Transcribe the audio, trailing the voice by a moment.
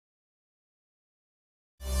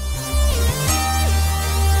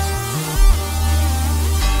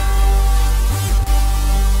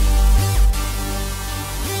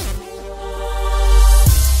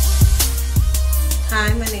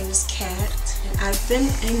I've been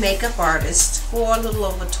a makeup artist for a little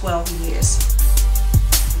over 12 years.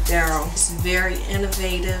 Daryl is very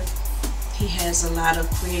innovative. He has a lot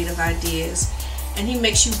of creative ideas, and he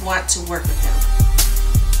makes you want to work with him.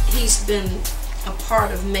 He's been a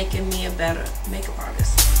part of making me a better makeup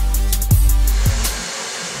artist.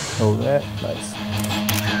 Hold that, nice.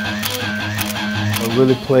 I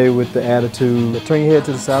really play with the attitude. Turn your head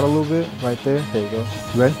to the side a little bit, right there. There you go.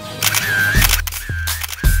 You ready?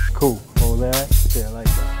 Cool. Hold that. Yeah, I like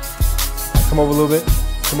that. Right, come over a little bit.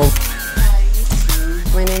 Come over.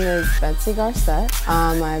 My name is Betsy Garcette.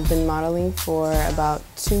 I've been modeling for about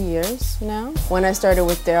 2 years now. When I started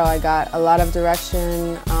with Daryl, I got a lot of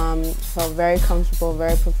direction, felt very comfortable,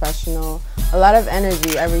 very professional, a lot of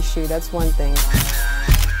energy every shoot, that's one thing.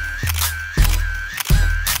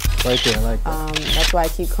 Right there, I like that. That's why I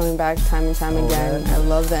keep coming back time and time again. I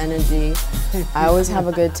love the energy. I always have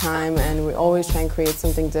a good time, and we always try and create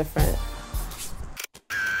something different.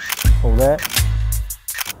 Hold that.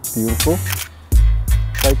 Beautiful.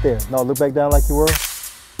 Right there. Now look back down like you were.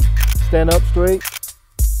 Stand up straight.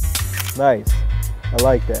 Nice. I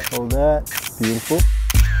like that. Hold that. Beautiful.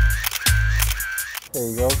 There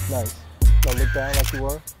you go. Nice. Now look down like you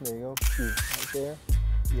were. There you go. Cute. Right there.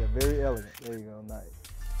 Yeah, very elegant. There you go. Nice.